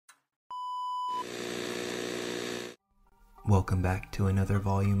Welcome back to another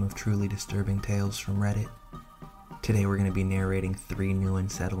volume of truly disturbing tales from Reddit. Today we're going to be narrating 3 new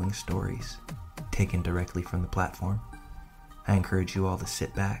unsettling stories, taken directly from the platform. I encourage you all to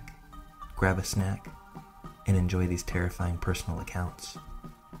sit back, grab a snack, and enjoy these terrifying personal accounts.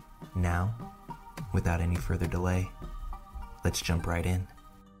 Now, without any further delay, let's jump right in.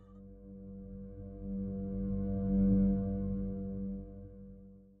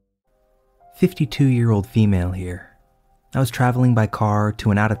 "52-year-old female here. I was traveling by car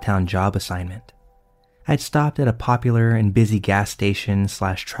to an out-of-town job assignment. I had stopped at a popular and busy gas station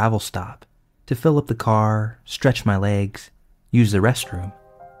 / travel stop to fill up the car, stretch my legs, use the restroom,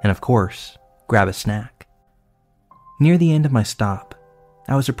 and of course, grab a snack. Near the end of my stop,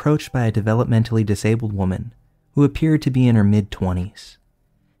 I was approached by a developmentally disabled woman who appeared to be in her mid-20s.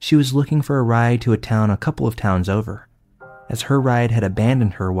 She was looking for a ride to a town a couple of towns over, as her ride had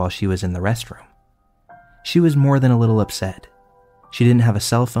abandoned her while she was in the restroom. She was more than a little upset. She didn't have a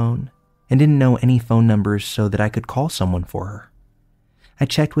cell phone and didn't know any phone numbers so that I could call someone for her. I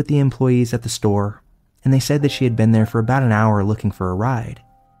checked with the employees at the store, and they said that she had been there for about an hour looking for a ride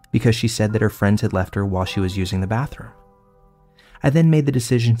because she said that her friends had left her while she was using the bathroom. I then made the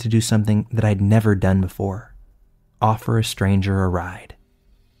decision to do something that I'd never done before: offer a stranger a ride.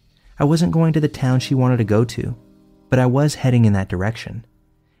 I wasn't going to the town she wanted to go to, but I was heading in that direction,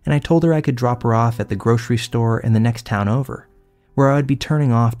 and I told her I could drop her off at the grocery store in the next town over, where I would be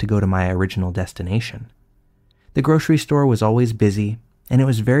turning off to go to my original destination. The grocery store was always busy, and it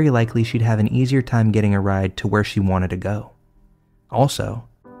was very likely she'd have an easier time getting a ride to where she wanted to go. Also,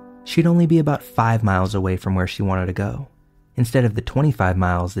 she'd only be about 5 miles away from where she wanted to go, instead of the 25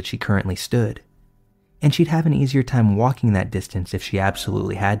 miles that she currently stood, and she'd have an easier time walking that distance if she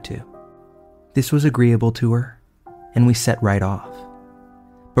absolutely had to. This was agreeable to her, and we set right off.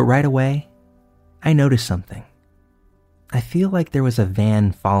 But right away, I noticed something. I feel like there was a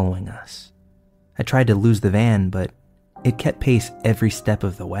van following us. I tried to lose the van, but it kept pace every step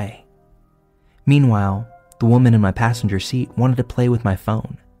of the way. Meanwhile, the woman in my passenger seat wanted to play with my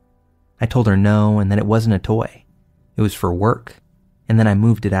phone. I told her no, and that it wasn't a toy. It was for work, and then I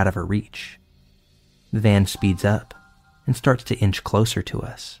moved it out of her reach. The van speeds up and starts to inch closer to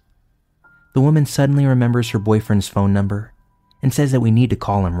us. The woman suddenly remembers her boyfriend's phone number and says that we need to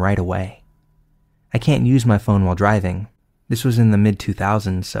call him right away. I can't use my phone while driving. This was in the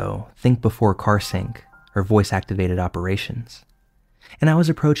mid-2000s, so think before CarSync or voice-activated operations. And I was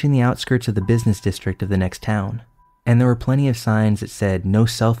approaching the outskirts of the business district of the next town, and there were plenty of signs that said no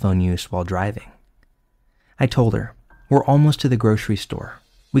cell phone use while driving. I told her, "We're almost to the grocery store.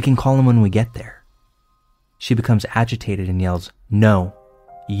 We can call him when we get there." She becomes agitated and yells, "No,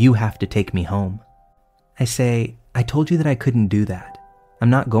 you have to take me home." I say, "I told you that I couldn't do that. I'm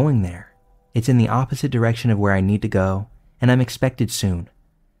not going there. It's in the opposite direction of where I need to go, and I'm expected soon.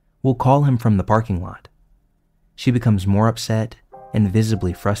 We'll call him from the parking lot." She becomes more upset and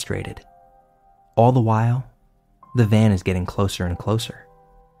visibly frustrated. All the while, the van is getting closer and closer.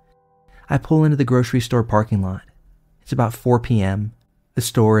 I pull into the grocery store parking lot. It's about 4 p.m. The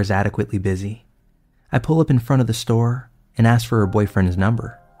store is adequately busy. I pull up in front of the store and ask for her boyfriend's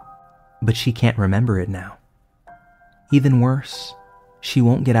number, but she can't remember it now. Even worse, she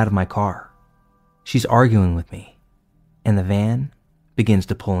won't get out of my car. She's arguing with me, and the van begins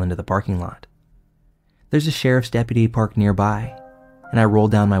to pull into the parking lot. There's a sheriff's deputy parked nearby, and I roll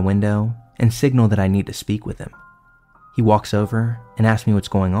down my window and signal that I need to speak with him. He walks over and asks me what's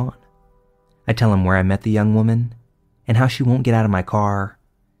going on. I tell him where I met the young woman and how she won't get out of my car,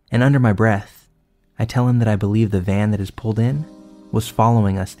 and under my breath, I tell him that I believe the van that is pulled in was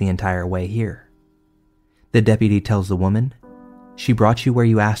following us the entire way here. The deputy tells the woman, "She brought you where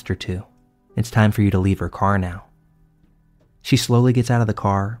you asked her to. It's time for you to leave her car now." She slowly gets out of the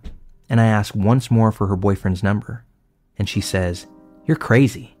car, and I ask once more for her boyfriend's number, and she says, "You're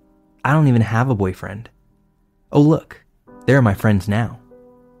crazy. I don't even have a boyfriend. Oh look, there are my friends now."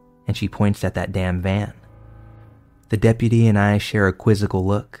 And she points at that damn van. The deputy and I share a quizzical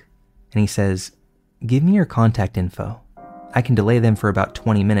look, and he says, "Give me your contact info. I can delay them for about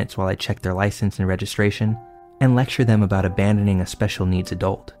 20 minutes while I check their license and registration and lecture them about abandoning a special needs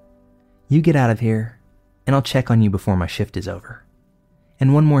adult. You get out of here, and I'll check on you before my shift is over.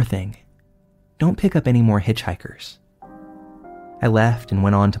 And one more thing, don't pick up any more hitchhikers." I left and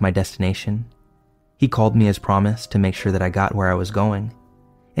went on to my destination. He called me as promised to make sure that I got where I was going,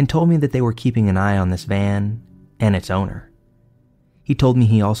 and told me that they were keeping an eye on this van and its owner. He told me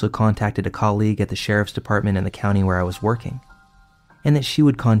he also contacted a colleague at the sheriff's department in the county where I was working, and that she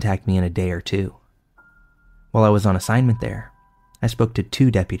would contact me in a day or two. While I was on assignment there, I spoke to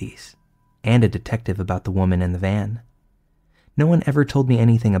 2 deputies, and a detective about the woman in the van. No one ever told me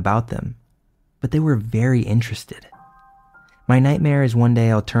anything about them, but they were very interested. My nightmare is one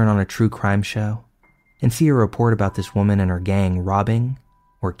day I'll turn on a true crime show and see a report about this woman and her gang robbing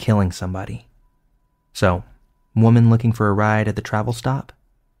or killing somebody. So, woman looking for a ride at the travel stop?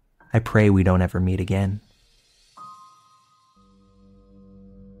 I pray we don't ever meet again.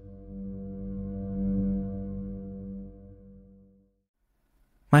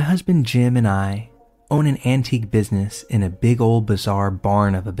 My husband Jim and I own an antique business in a big old bizarre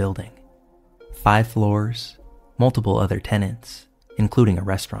barn of a building. 5 floors, multiple other tenants, including a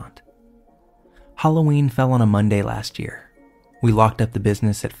restaurant. Halloween fell on a Monday last year. We locked up the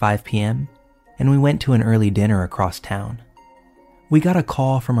business at 5 p.m. and we went to an early dinner across town. We got a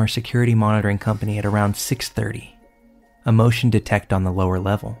call from our security monitoring company at around 6:30. A motion detect on the lower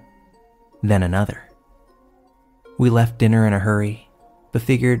level. Then another. We left dinner in a hurry, but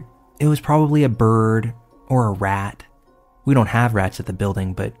figured it was probably a bird or a rat. We don't have rats at the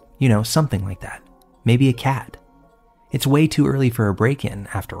building, but something like that. Maybe a cat. It's way too early for a break-in,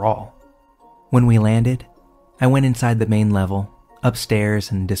 after all. When we landed, I went inside the main level,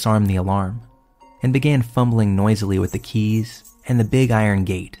 upstairs, and disarmed the alarm, and began fumbling noisily with the keys and the big iron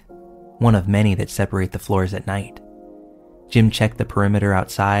gate, one of many that separate the floors at night. Jim checked the perimeter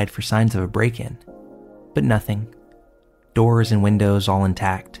outside for signs of a break-in, but nothing. Doors and windows all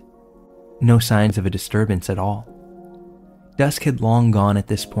intact. No signs of a disturbance at all. Dusk had long gone at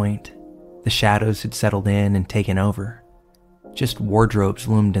this point. The shadows had settled in and taken over. Just wardrobes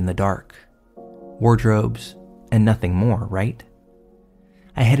loomed in the dark. Wardrobes and nothing more, right?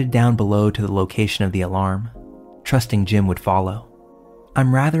 I headed down below to the location of the alarm, trusting Jim would follow.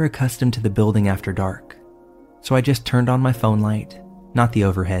 I'm rather accustomed to the building after dark, so I just turned on my phone light, not the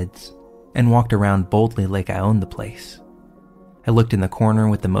overheads, and walked around boldly like I owned the place. I looked in the corner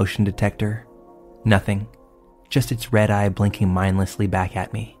with the motion detector. Nothing, just its red eye blinking mindlessly back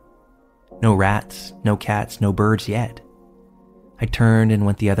at me. No rats, no cats, no birds yet. I turned and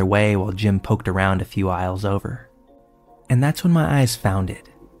went the other way while Jim poked around a few aisles over. And that's when my eyes found it.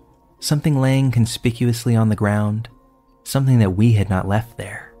 Something laying conspicuously on the ground, something that we had not left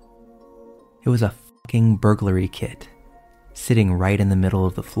there. It was a fucking burglary kit, sitting right in the middle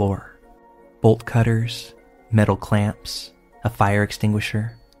of the floor. Bolt cutters, metal clamps, a fire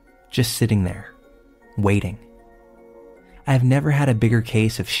extinguisher, just sitting there, waiting. I have never had a bigger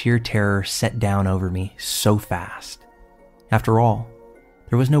case of sheer terror set down over me so fast. After all,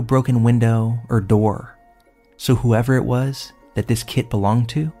 there was no broken window or door, so whoever it was that this kit belonged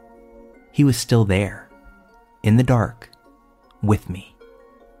to, he was still there, in the dark, with me.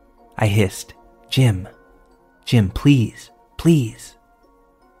 I hissed, Jim, please, please.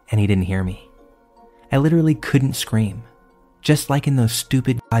 And he didn't hear me. I literally couldn't scream. Just like in those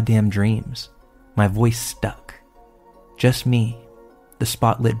stupid goddamn dreams, my voice stuck. Just me, the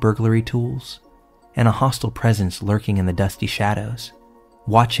spotlit burglary tools, and a hostile presence lurking in the dusty shadows,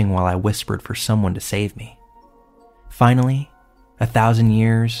 watching while I whispered for someone to save me. Finally, 1,000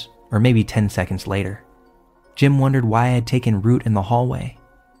 years, or maybe 10 seconds later, Jim wondered why I had taken root in the hallway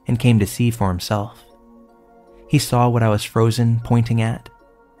and came to see for himself. He saw what I was frozen pointing at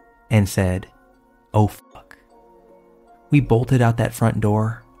and said, "Oh fuck." We bolted out that front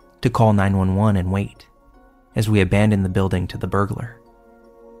door to call 911 and wait as we abandoned the building to the burglar.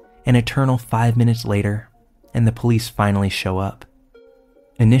 An eternal 5 minutes later, and the police finally show up.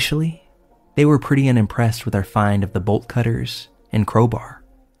 Initially, they were pretty unimpressed with our find of the bolt cutters and crowbar,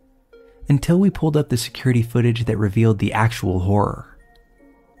 until we pulled up the security footage that revealed the actual horror.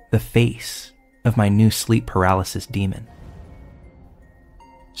 The face of my new sleep paralysis demon.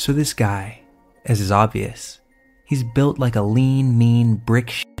 So this guy, as is obvious, he's built like a lean, mean brick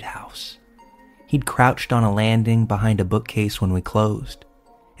shithouse. He'd crouched on a landing behind a bookcase when we closed,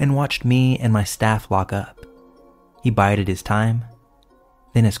 and watched me and my staff lock up. He bided his time.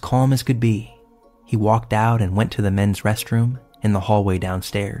 Then, as calm as could be, he walked out and went to the men's restroom in the hallway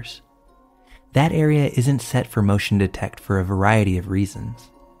downstairs. That area isn't set for motion detect for a variety of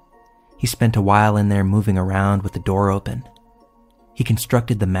reasons. He spent a while in there moving around with the door open. He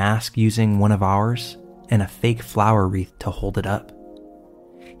constructed the mask using one of ours and a fake flower wreath to hold it up.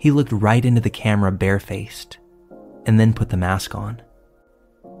 He looked right into the camera barefaced, and then put the mask on.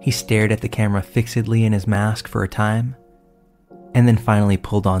 He stared at the camera fixedly in his mask for a time, and then finally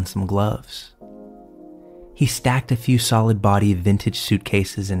pulled on some gloves. He stacked a few solid-body vintage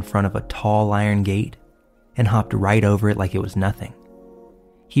suitcases in front of a tall iron gate and hopped right over it like it was nothing.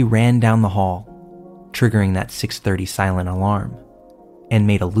 He ran down the hall, triggering that 6:30 silent alarm, and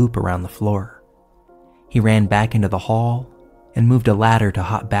made a loop around the floor. He ran back into the hall and moved a ladder to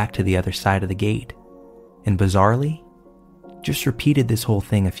hop back to the other side of the gate, and bizarrely, just repeated this whole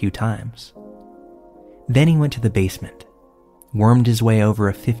thing a few times. Then he went to the basement, wormed his way over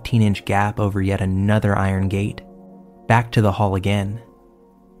a 15-inch gap over yet another iron gate, back to the hall again,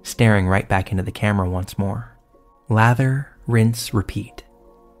 staring right back into the camera once more. Lather, rinse, repeat.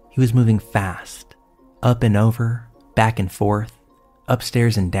 He was moving fast, up and over, back and forth,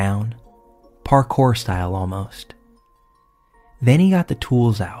 upstairs and down, parkour style almost. Then he got the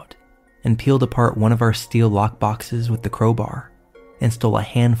tools out and peeled apart one of our steel lock boxes with the crowbar and stole a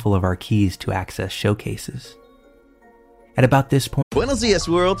handful of our keys to access showcases. At about this point... Buenos dias,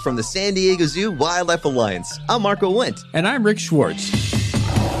 world, from the San Diego Zoo Wildlife Alliance. I'm Marco Wendt. And I'm Rick Schwartz.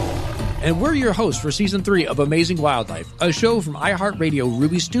 And we're your hosts for Season 3 of Amazing Wildlife, a show from iHeartRadio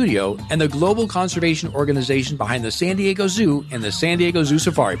Ruby Studio and the global conservation organization behind the San Diego Zoo and the San Diego Zoo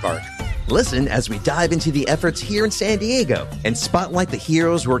Safari Park. Listen as we dive into the efforts here in San Diego and spotlight the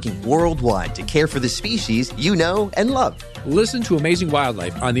heroes working worldwide to care for the species you know and love. Listen to Amazing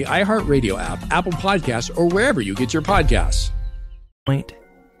Wildlife on the iHeartRadio app, Apple Podcasts, or wherever you get your podcasts.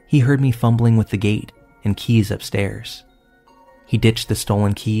 He heard me fumbling with the gate and keys upstairs. He ditched the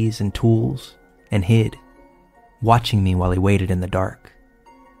stolen keys and tools and hid, watching me while he waited in the dark.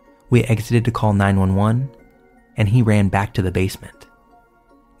 We exited to call 911, and he ran back to the basement.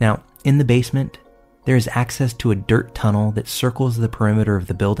 Now, in the basement, there is access to a dirt tunnel that circles the perimeter of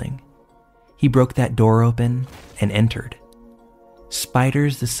the building. He broke that door open and entered.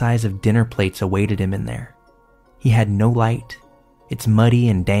 Spiders the size of dinner plates awaited him in there. He had no light. It's muddy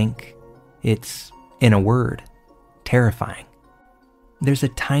and dank. It's, in a word, terrifying. There's a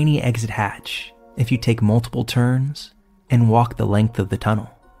tiny exit hatch if you take multiple turns and walk the length of the tunnel.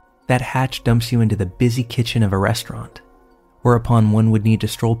 That hatch dumps you into the busy kitchen of a restaurant, whereupon one would need to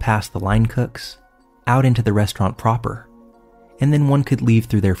stroll past the line cooks, out into the restaurant proper, and then one could leave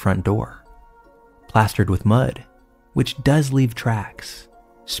through their front door, plastered with mud, which does leave tracks,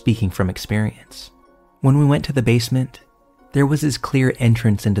 speaking from experience. When we went to the basement, there was this clear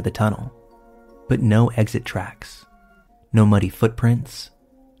entrance into the tunnel, but no exit tracks. No muddy footprints,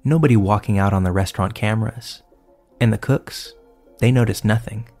 nobody walking out on the restaurant cameras, and the cooks, they noticed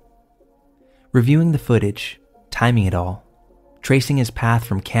nothing. Reviewing the footage, timing it all, tracing his path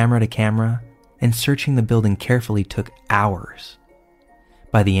from camera to camera, and searching the building carefully took hours.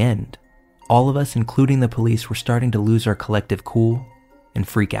 By the end, all of us, including the police, were starting to lose our collective cool and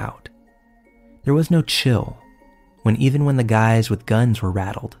freak out. There was no chill even when the guys with guns were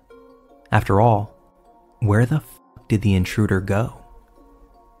rattled. After all, where the did the intruder go?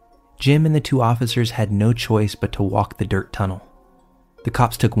 Jim and the two officers had no choice but to walk the dirt tunnel. The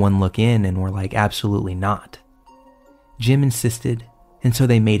cops took one look in and were like, absolutely not. Jim insisted, and so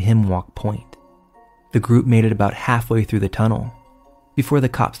they made him walk point. The group made it about halfway through the tunnel before the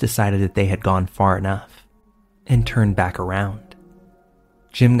cops decided that they had gone far enough and turned back around.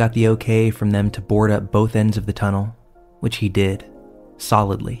 Jim got the okay from them to board up both ends of the tunnel, which he did,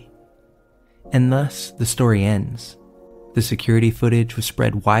 solidly. And thus, the story ends. The security footage was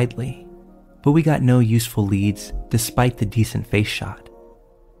spread widely, but we got no useful leads despite the decent face shot.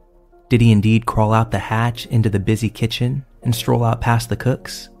 Did he indeed crawl out the hatch into the busy kitchen and stroll out past the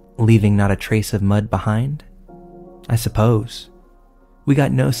cooks, leaving not a trace of mud behind? I suppose. We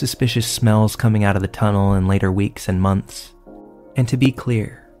got no suspicious smells coming out of the tunnel in later weeks and months. And to be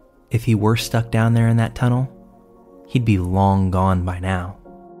clear, if he were stuck down there in that tunnel, he'd be long gone by now.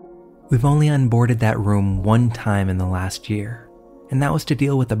 We've only unboarded that room one time in the last year, and that was to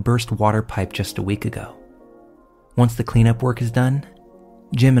deal with a burst water pipe just a week ago. Once the cleanup work is done,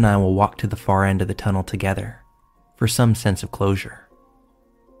 Jim and I will walk to the far end of the tunnel together for some sense of closure.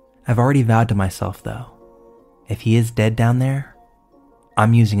 I've already vowed to myself, though, if he is dead down there,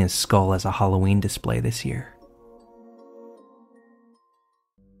 I'm using his skull as a Halloween display this year.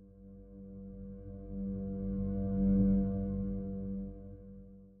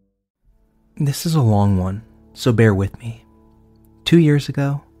 This is a long one, so bear with me. 2 years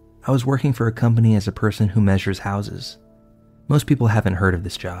ago, I was working for a company as a person who measures houses. Most people haven't heard of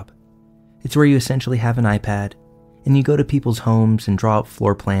this job. It's where you essentially have an iPad, and you go to people's homes and draw up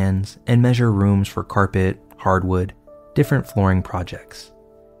floor plans and measure rooms for carpet, hardwood, different flooring projects.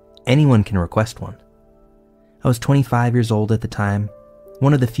 Anyone can request one. I was 25 years old at the time,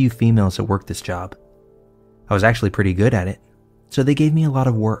 one of the few females that worked this job. I was actually pretty good at it, so they gave me a lot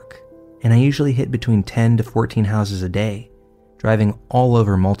of work. And I usually hit between 10 to 14 houses a day, driving all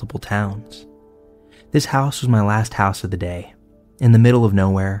over multiple towns. This house was my last house of the day, in the middle of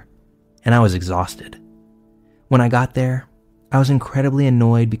nowhere, and I was exhausted. When I got there, I was incredibly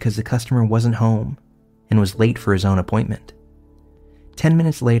annoyed because the customer wasn't home and was late for his own appointment. 10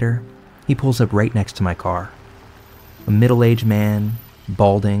 minutes later, he pulls up right next to my car. A middle-aged man,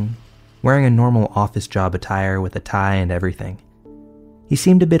 balding, wearing a normal office job attire with a tie and everything. He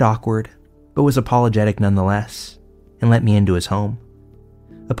seemed a bit awkward, but was apologetic nonetheless, and let me into his home.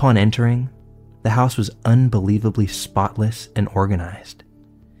 Upon entering, the house was unbelievably spotless and organized.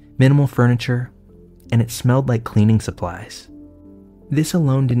 Minimal furniture, and it smelled like cleaning supplies. This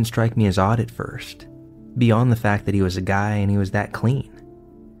alone didn't strike me as odd at first, beyond the fact that he was a guy and he was that clean.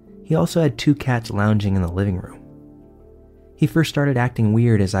 He also had 2 cats lounging in the living room. He first started acting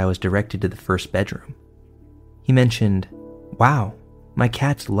weird as I was directed to the first bedroom. He mentioned, "Wow, my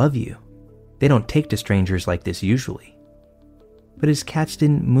cats love you. They don't take to strangers like this usually." But his cats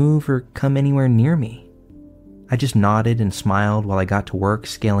didn't move or come anywhere near me. I just nodded and smiled while I got to work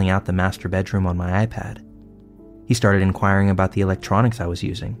scaling out the master bedroom on my iPad. He started inquiring about the electronics I was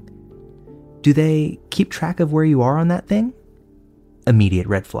using. "Do they keep track of where you are on that thing?" Immediate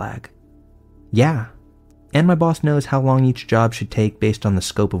red flag. "Yeah, and my boss knows how long each job should take based on the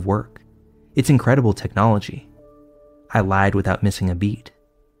scope of work. It's incredible technology." I lied without missing a beat.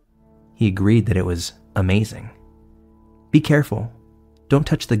 He agreed that it was amazing. "Be careful. Don't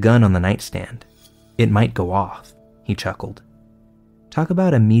touch the gun on the nightstand. It might go off," he chuckled. Talk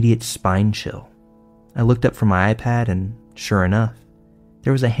about immediate spine chill. I looked up from my iPad and, sure enough,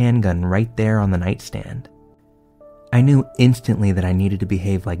 there was a handgun right there on the nightstand. I knew instantly that I needed to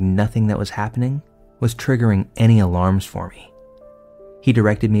behave like nothing that was happening was triggering any alarms for me. He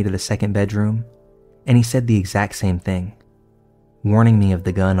directed me to the second bedroom, and he said the exact same thing, warning me of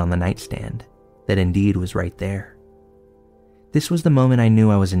the gun on the nightstand that indeed was right there. This was the moment I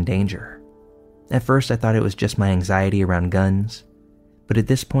knew I was in danger. At first I thought it was just my anxiety around guns, but at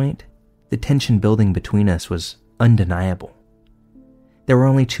this point, the tension building between us was undeniable. There were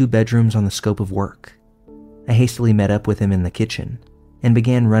only 2 bedrooms on the scope of work. I hastily met up with him in the kitchen and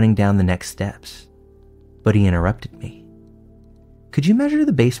began running down the next steps, but he interrupted me. "Could you measure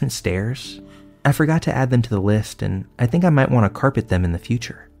the basement stairs? I forgot to add them to the list, and I think I might want to carpet them in the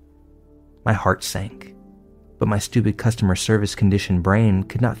future." My heart sank, but my stupid customer service conditioned brain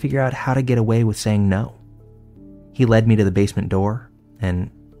could not figure out how to get away with saying no. He led me to the basement door, and,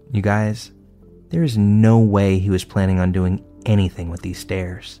 you guys, there is no way he was planning on doing anything with these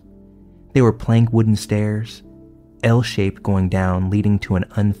stairs. They were plank wooden stairs, L-shaped going down, leading to an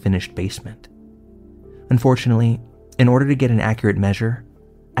unfinished basement. Unfortunately, in order to get an accurate measure,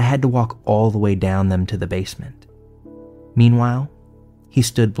 I had to walk all the way down them to the basement. Meanwhile, he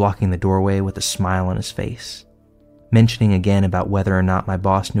stood blocking the doorway with a smile on his face, mentioning again about whether or not my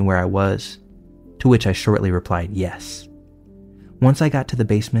boss knew where I was, to which I shortly replied yes. Once I got to the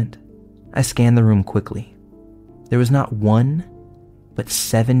basement, I scanned the room quickly. There was not 1, but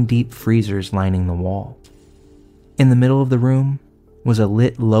 7 deep freezers lining the wall. In the middle of the room was a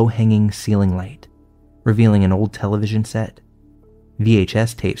lit low-hanging ceiling light, revealing an old television set,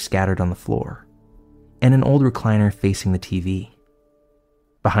 VHS tapes scattered on the floor, and an old recliner facing the TV.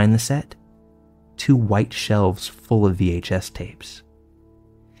 Behind the set, 2 white shelves full of VHS tapes.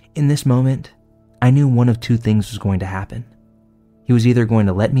 In this moment, I knew one of 2 things was going to happen. He was either going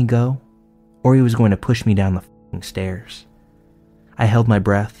to let me go, or he was going to push me down the f***ing stairs. I held my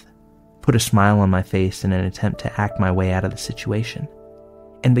breath, put a smile on my face in an attempt to act my way out of the situation,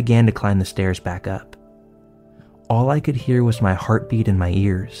 and began to climb the stairs back up. All I could hear was my heartbeat in my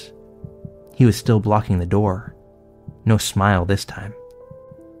ears. He was still blocking the door. No smile this time.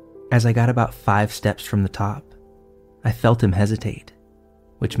 As I got about 5 steps from the top, I felt him hesitate,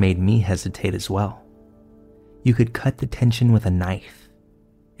 which made me hesitate as well. You could cut the tension with a knife,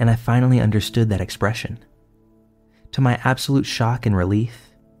 and I finally understood that expression. To my absolute shock and relief,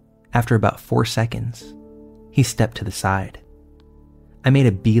 after about 4 seconds, he stepped to the side. I made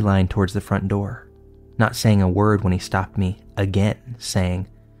a beeline towards the front door, not saying a word when he stopped me again, saying,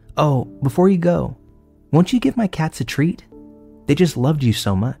 "Oh, before you go, won't you give my cats a treat? They just loved you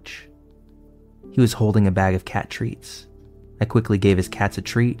so much." He was holding a bag of cat treats. I quickly gave his cats a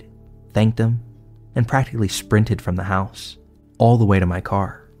treat, thanked him, and practically sprinted from the house, all the way to my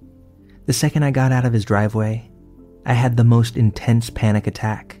car. The second I got out of his driveway, I had the most intense panic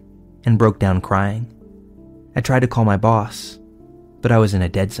attack and broke down crying. I tried to call my boss, but I was in a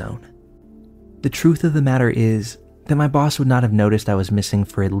dead zone. The truth of the matter is that my boss would not have noticed I was missing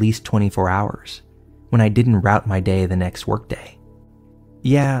for at least 24 hours when I didn't route my day the next workday.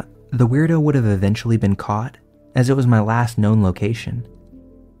 Yeah, the weirdo would have eventually been caught, as it was my last known location,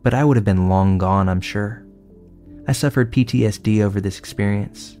 but I would have been long gone, I'm sure. I suffered PTSD over this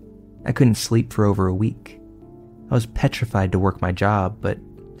experience. I couldn't sleep for over a week. I was petrified to work my job, but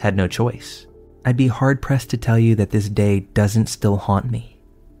had no choice. I'd be hard-pressed to tell you that this day doesn't still haunt me.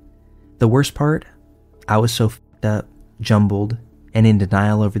 The worst part, I was so f***ed up, jumbled, and in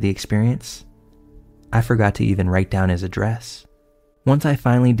denial over the experience, I forgot to even write down his address. Once I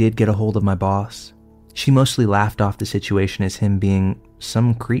finally did get a hold of my boss, she mostly laughed off the situation as him being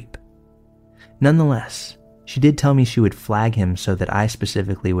some creep. Nonetheless, she did tell me she would flag him so that I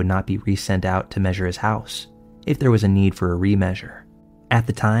specifically would not be resent out to measure his house if there was a need for a remeasure. At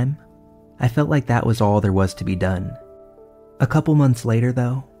the time, I felt like that was all there was to be done. A couple months later,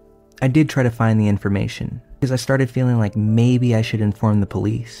 though, I did try to find the information because I started feeling like maybe I should inform the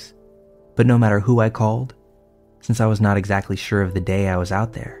police. But no matter who I called, since I was not exactly sure of the day I was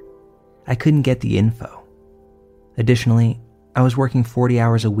out there, I couldn't get the info. Additionally, I was working 40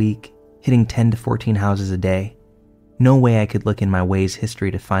 hours a week, hitting 10 to 14 houses a day. No way I could look in my Waze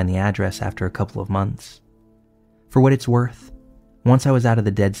history to find the address after a couple of months. For what it's worth, once I was out of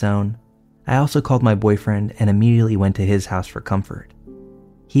the dead zone, I also called my boyfriend and immediately went to his house for comfort.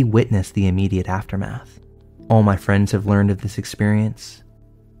 He witnessed the immediate aftermath. All my friends have learned of this experience,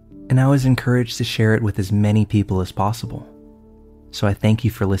 and I was encouraged to share it with as many people as possible. So I thank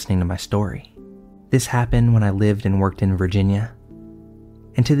you for listening to my story. This happened when I lived and worked in Virginia,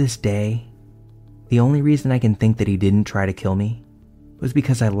 and to this day, the only reason I can think that he didn't try to kill me was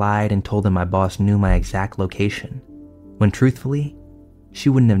because I lied and told him my boss knew my exact location, when truthfully, she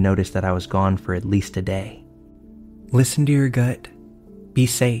wouldn't have noticed that I was gone for at least a day. Listen to your gut, be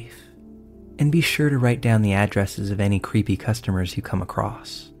safe, and be sure to write down the addresses of any creepy customers you come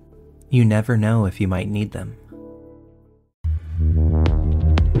across. You never know if you might need them.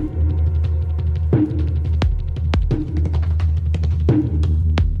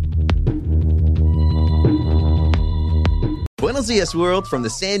 Buenos dias, world, from the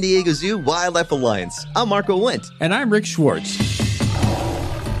San Diego Zoo Wildlife Alliance. I'm Marco Wendt. And I'm Rick Schwartz.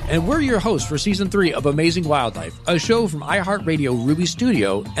 And we're your hosts for Season 3 of Amazing Wildlife, a show from iHeartRadio Ruby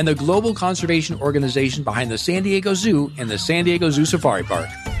Studio and the global conservation organization behind the San Diego Zoo and the San Diego Zoo Safari Park.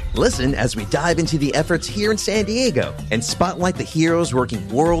 Listen as we dive into the efforts here in San Diego and spotlight the heroes working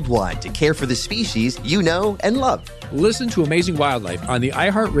worldwide to care for the species you know and love. Listen to Amazing Wildlife on the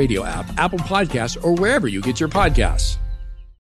iHeartRadio app, Apple Podcasts, or wherever you get your podcasts.